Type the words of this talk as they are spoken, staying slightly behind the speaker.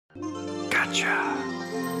Gotcha.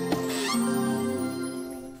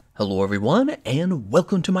 Hello everyone, and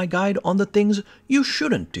welcome to my guide on the things you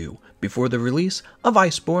shouldn't do before the release of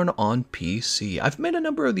Iceborne on PC. I've made a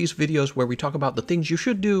number of these videos where we talk about the things you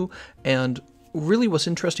should do, and really what's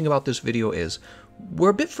interesting about this video is we're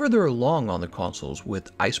a bit further along on the consoles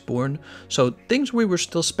with Iceborne, so things we were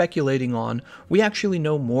still speculating on, we actually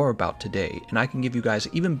know more about today, and I can give you guys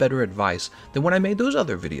even better advice than when I made those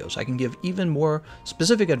other videos. I can give even more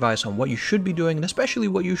specific advice on what you should be doing, and especially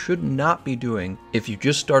what you should not be doing if you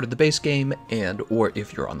just started the base game or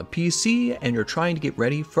if you're on the PC and you're trying to get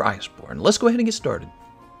ready for Iceborne. Let's go ahead and get started.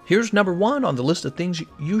 Here's number 1 on the list of things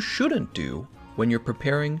you shouldn't do when you're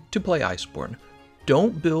preparing to play Iceborne.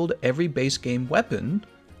 Don't build every base game weapon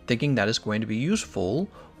thinking that is going to be useful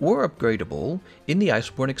or upgradable in the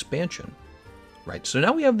Iceborne expansion. Right, so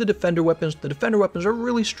now we have the defender weapons. The defender weapons are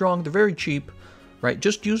really strong, they're very cheap, right?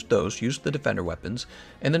 Just use those, use the defender weapons.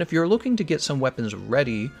 And then if you're looking to get some weapons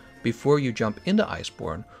ready before you jump into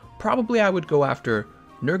Iceborne, probably I would go after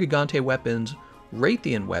Nergigante weapons,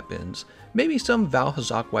 Raytheon weapons, maybe some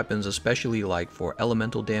Valhazak weapons, especially like for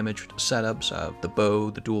elemental damage setups, the bow,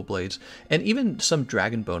 the dual blades, and even some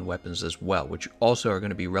Dragonbone weapons as well, which also are going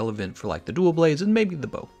to be relevant for like the dual blades and maybe the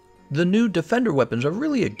bow. The new defender weapons are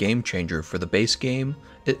really a game changer for the base game.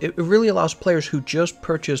 It really allows players who just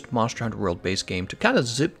purchased Monster Hunter World base game to kind of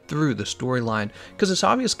zip through the storyline, because it's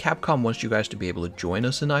obvious Capcom wants you guys to be able to join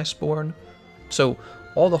us in Iceborne. So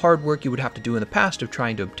all the hard work you would have to do in the past of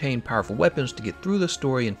trying to obtain powerful weapons to get through the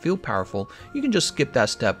story and feel powerful, you can just skip that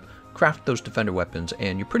step, craft those defender weapons,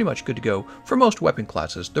 and you're pretty much good to go for most weapon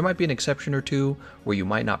classes. There might be an exception or two where you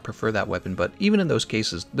might not prefer that weapon, but even in those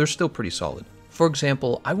cases, they're still pretty solid. For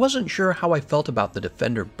example, I wasn't sure how I felt about the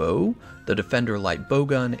Defender Bow, the Defender Light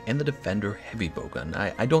Bowgun, and the Defender Heavy Bowgun.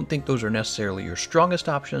 I don't think those are necessarily your strongest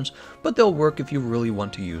options, but they'll work if you really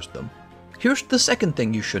want to use them. Here's the second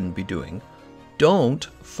thing you shouldn't be doing. Don't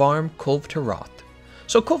farm Kulve Taroth.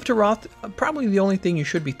 So Kulve Taroth, probably the only thing you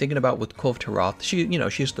should be thinking about with Kulve Taroth,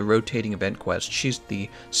 she's the rotating event quest, she's the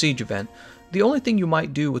siege event. The only thing you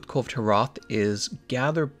might do with Kulve Taroth is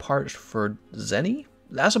gather parts for Zenny.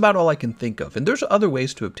 That's about all I can think of, and there's other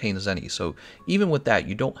ways to obtain Zenny, so even with that,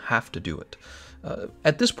 you don't have to do it.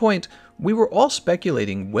 At this point, we were all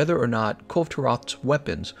speculating whether or not Kulve Taroth's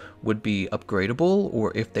weapons would be upgradable,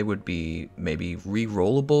 or if they would be maybe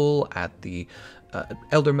re-rollable at the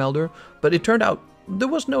Elder Melder, but it turned out there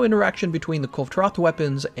was no interaction between the Kulve Taroth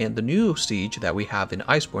weapons and the new siege that we have in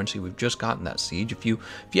Iceborne. See, we've just gotten that siege. If you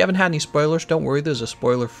haven't had any spoilers, don't worry, there's a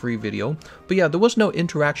spoiler-free video. But yeah, there was no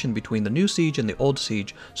interaction between the new siege and the old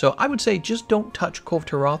siege, so I would say just don't touch Kulve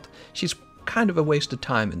Taroth. She's kind of a waste of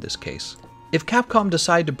time in this case. If Capcom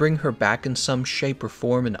decide to bring her back in some shape or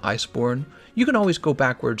form in Iceborne, you can always go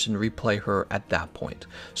backwards and replay her at that point.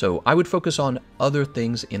 So I would focus on other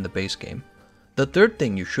things in the base game. The third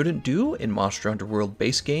thing you shouldn't do in Monster Hunter World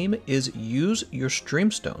base game is use your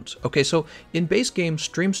Streamstones. Okay, so in base game,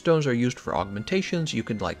 Streamstones are used for augmentations. You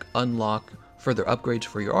can like unlock further upgrades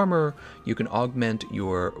for your armor. You can augment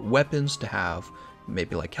your weapons to have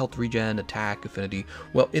maybe like health regen, attack, affinity.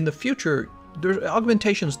 Well, in the future, there's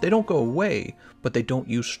augmentations, they don't go away, but they don't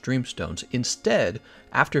use Streamstones. Instead,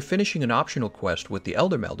 after finishing an optional quest with the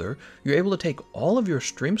Elder Melder, you're able to take all of your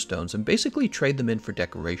Streamstones and basically trade them in for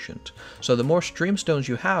decorations. So the more Streamstones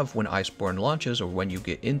you have when Iceborne launches, or when you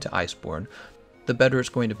get into Iceborne, the better it's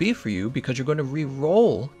going to be for you, because you're going to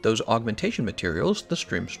re-roll those augmentation materials, the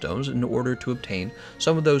Streamstones, in order to obtain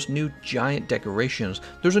some of those new giant decorations.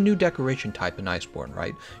 There's a new decoration type in Iceborne,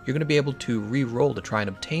 right? You're going to be able to re-roll to try and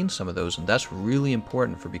obtain some of those, and that's really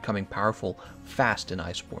important for becoming powerful fast in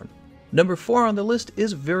Iceborne. Number 4 on the list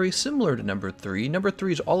is very similar to number 3. Number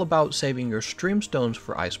 3 is all about saving your Streamstones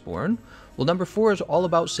for Iceborne. Well, number 4 is all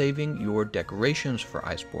about saving your decorations for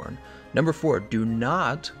Iceborne. Number 4, do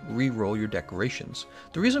not re-roll your decorations.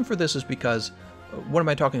 The reason for this is because, what am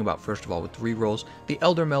I talking about first of all with re-rolls? The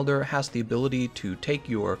Elder Melder has the ability to take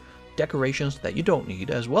your decorations that you don't need,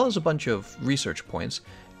 as well as a bunch of research points,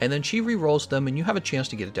 and then she re-rolls them and you have a chance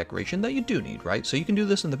to get a decoration that you do need, right? So you can do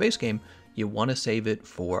this in the base game. You want to save it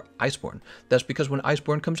for Iceborne. That's because when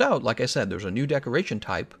Iceborne comes out, like I said, there's a new decoration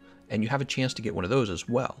type, and you have a chance to get one of those as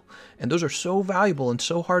well. And those are so valuable and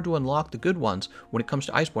so hard to unlock, the good ones, when it comes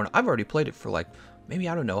to Iceborne. I've already played it for like, maybe,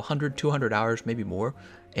 I don't know, 100, 200 hours, maybe more,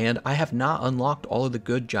 and I have not unlocked all of the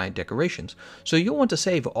good giant decorations. So you'll want to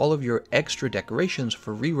save all of your extra decorations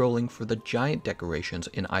for re-rolling for the giant decorations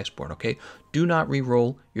in Iceborne, okay? Do not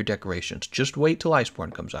re-roll your decorations. Just wait till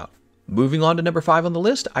Iceborne comes out. Moving on to number 5 on the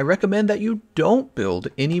list, I recommend that you don't build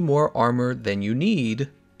any more armor than you need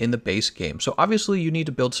in the base game. So obviously you need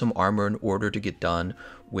to build some armor in order to get done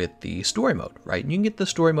with the story mode, right? And you can get the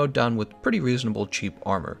story mode done with pretty reasonable cheap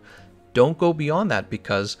armor. Don't go beyond that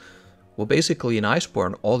because, well, basically in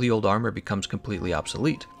Iceborne, all the old armor becomes completely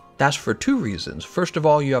obsolete. That's for two reasons. First of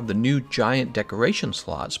all, you have the new giant decoration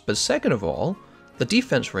slots, but second of all, the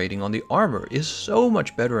defense rating on the armor is so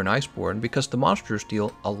much better in Iceborne because the monsters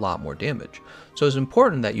deal a lot more damage. So it's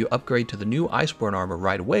important that you upgrade to the new Iceborne armor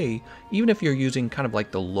right away, even if you're using kind of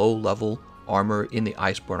like the low level armor in the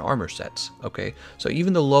Iceborne armor sets, okay? So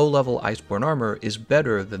even the low level Iceborne armor is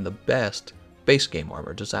better than the best base game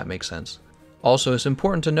armor. Does that make sense? Also, it's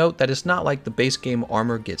important to note that it's not like the base game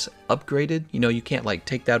armor gets upgraded. You know, you can't like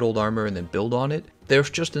take that old armor and then build on it.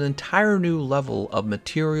 There's just an entire new level of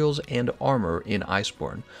materials and armor in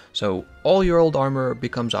Iceborne. So all your old armor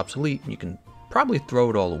becomes obsolete and you can probably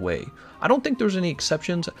throw it all away. I don't think there's any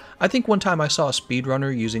exceptions. I think one time I saw a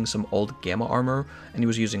speedrunner using some old Gamma armor and he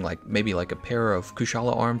was using like maybe like a pair of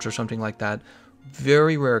Kushala arms or something like that.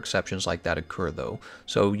 Very rare exceptions like that occur though,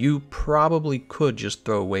 so you probably could just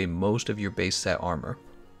throw away most of your base set armor.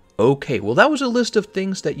 Okay, well that was a list of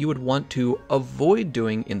things that you would want to avoid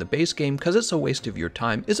doing in the base game because it's a waste of your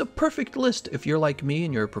time. It's a perfect list if you're like me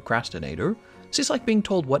and you're a procrastinator. See, it's like being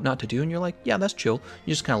told what not to do and you're like, yeah, that's chill.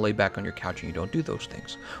 You just kind of lay back on your couch and you don't do those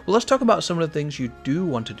things. Well, let's talk about some of the things you do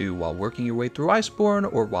want to do while working your way through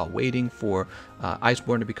Iceborne or while waiting for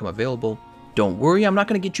Iceborne to become available. Don't worry, I'm not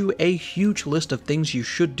going to get you a huge list of things you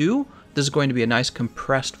should do. This is going to be a nice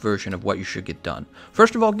compressed version of what you should get done.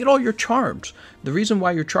 First of all, get all your charms. The reason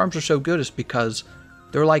why your charms are so good is because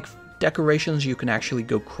they're like decorations you can actually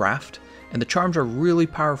go craft, and the charms are really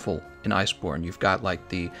powerful in Iceborne. You've got like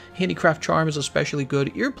the handicraft charm is especially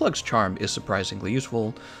good. Earplugs charm is surprisingly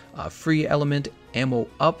useful. Free element ammo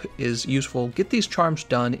up is useful. Get these charms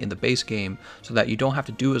done in the base game so that you don't have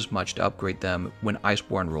to do as much to upgrade them when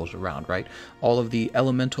Iceborne rolls around, right? All of the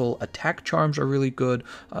elemental attack charms are really good.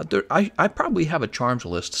 I probably have a charms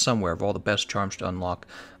list somewhere of all the best charms to unlock.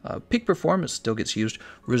 Peak performance still gets used.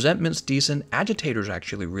 Resentment's decent. Agitator's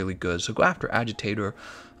actually really good, so go after Agitator.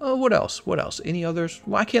 What else? What else? Any others?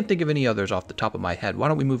 Well, I can't think of any others off the top of my head. Why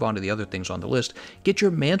don't we move on to the other things on the list? Get your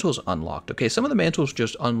mantles unlocked. Okay, some of the mantles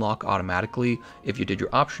just unlock automatically if you did your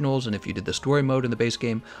optionals and if you did the story mode in the base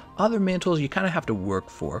game. Other mantles you kind of have to work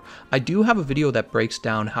for. I do have a video that breaks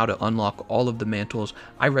down how to unlock all of the mantles.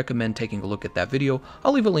 I recommend taking a look at that video.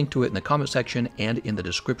 I'll leave a link to it in the comment section and in the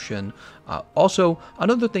description. Also,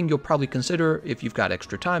 another thing you'll probably consider if you've got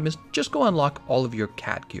extra time is just go unlock all of your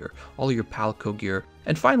cat gear, all of your Palico gear.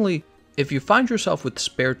 And finally, if you find yourself with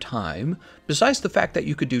spare time, besides the fact that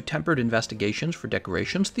you could do tempered investigations for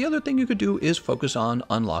decorations, the other thing you could do is focus on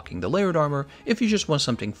unlocking the layered armor if you just want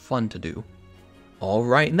something fun to do.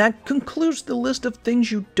 Alright, and that concludes the list of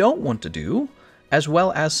things you don't want to do, as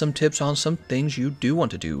well as some tips on some things you do want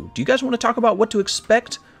to do. Do you guys want to talk about what to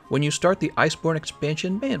expect when you start the Iceborne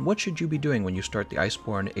expansion? Man, what should you be doing when you start the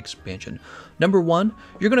Iceborne expansion? Number one,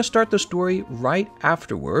 you're going to start the story right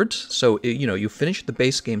afterwards. So, you finish the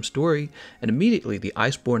base game story and immediately the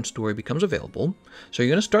Iceborne story becomes available. So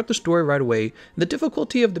you're going to start the story right away. The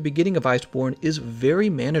difficulty of the beginning of Iceborne is very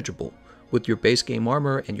manageable with your base game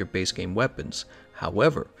armor and your base game weapons.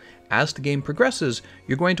 However, as the game progresses,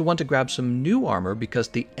 you're going to want to grab some new armor because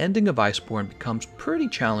the ending of Iceborne becomes pretty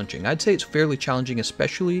challenging. I'd say it's fairly challenging,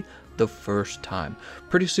 especially the first time.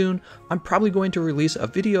 Pretty soon, I'm probably going to release a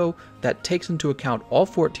video that takes into account all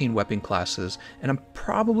 14 weapon classes, and I'm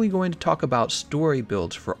probably going to talk about story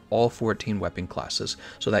builds for all 14 weapon classes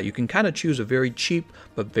so that you can kind of choose a very cheap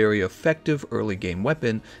but very effective early game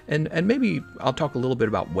weapon, and maybe I'll talk a little bit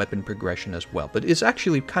about weapon progression as well, but it's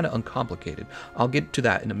actually kind of uncomplicated. I'll get to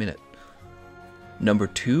that in a minute. Number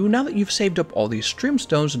two, now that you've saved up all these stream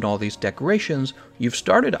stones and all these decorations, you've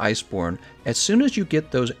started Iceborne. As soon as you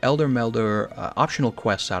get those Elder Melder optional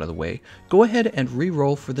quests out of the way, go ahead and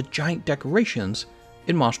re-roll for the giant decorations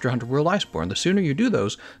in Monster Hunter World Iceborne. The sooner you do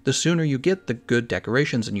those, the sooner you get the good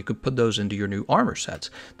decorations and you can put those into your new armor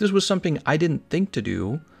sets. This was something I didn't think to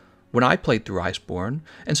do when I played through Iceborne,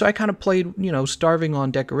 and so I kind of played, starving on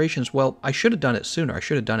decorations. Well, I should have done it sooner. I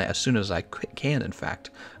should have done it as soon as I can, in fact.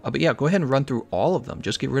 But yeah, go ahead and run through all of them.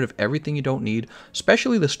 Just get rid of everything you don't need,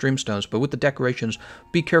 especially the stream stones. But with the decorations,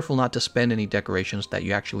 be careful not to spend any decorations that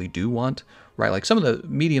you actually do want, right? Like some of the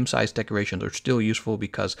medium-sized decorations are still useful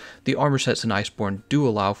because the armor sets in Iceborne do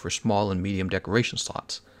allow for small and medium decoration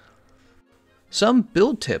slots. Some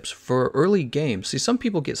build tips for early games. See, some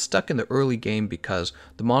people get stuck in the early game because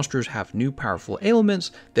the monsters have new powerful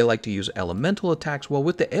ailments. They like to use elemental attacks. Well,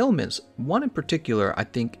 with the ailments, one in particular I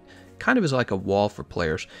think kind of is like a wall for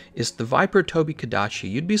players is the Viper Tobi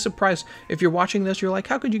Kadachi. You'd be surprised if you're watching this, you're like,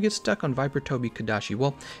 how could you get stuck on Viper Tobi Kadachi?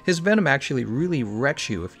 Well, his venom actually really wrecks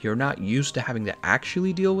you if you're not used to having to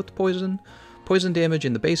actually deal with poison. Poison damage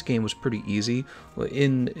in the base game was pretty easy.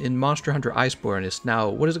 In Monster Hunter Iceborne, it's now,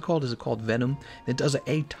 what is it called? Is it called Venom? It does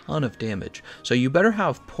a ton of damage. So you better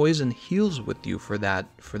have poison heals with you for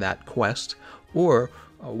that quest, or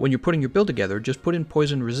when you're putting your build together, just put in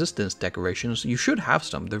poison resistance decorations. You should have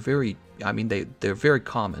some. They're very, I mean, they're very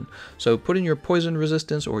common. So put in your poison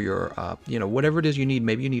resistance or your, you know, whatever it is you need.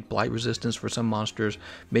 Maybe you need blight resistance for some monsters.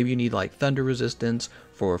 Maybe you need like thunder resistance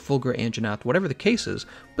for Fulgur Anjanath. Whatever the case is,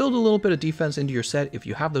 build a little bit of defense into your set if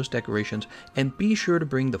you have those decorations, and be sure to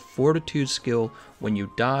bring the fortitude skill. When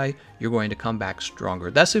you die, you're going to come back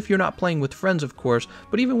stronger. That's if you're not playing with friends, of course,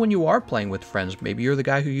 but even when you are playing with friends, maybe you're the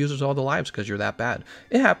guy who uses all the lives because you're that bad.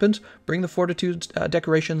 It happens. Bring the fortitude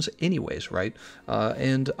decorations anyways, right?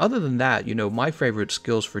 And other than that, you know, my favorite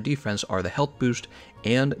skills for defense are the health boost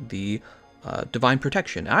and the divine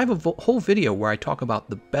protection. I have a whole video where I talk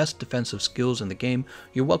about the best defensive skills in the game.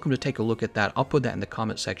 You're welcome to take a look at that. I'll put that in the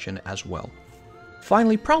comment section as well.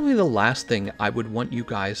 Finally, probably the last thing I would want you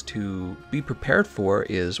guys to be prepared for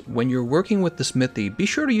is when you're working with the smithy, be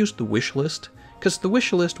sure to use the wish list, because the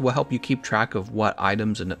wish list will help you keep track of what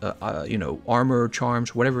items and you know, armor,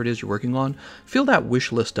 charms, whatever it is you're working on. Fill that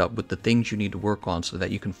wish list up with the things you need to work on so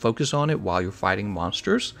that you can focus on it while you're fighting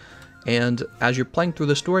monsters. And as you're playing through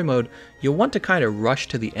the story mode, you'll want to kind of rush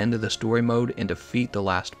to the end of the story mode and defeat the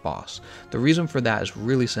last boss. The reason for that is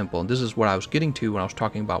really simple, and this is what I was getting to when I was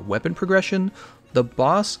talking about weapon progression. The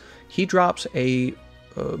boss, he drops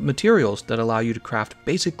materials that allow you to craft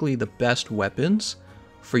basically the best weapons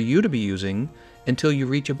for you to be using until you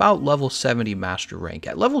reach about level 70 master rank.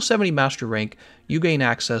 At level 70 master rank, you gain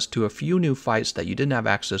access to a few new fights that you didn't have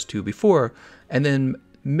access to before, and then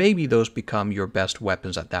maybe those become your best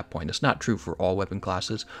weapons at that point. It's not true for all weapon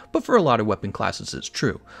classes, but for a lot of weapon classes it's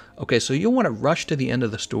true. Okay, so you'll want to rush to the end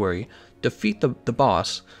of the story, defeat the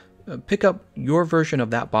boss, pick up your version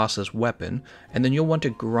of that boss's weapon, and then you'll want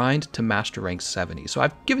to grind to master rank 70. So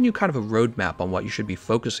I've given you kind of a roadmap on what you should be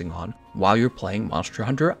focusing on while you're playing Monster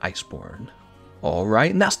Hunter Iceborne.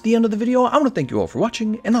 Alright, and that's the end of the video. I want to thank you all for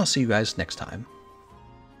watching, and I'll see you guys next time.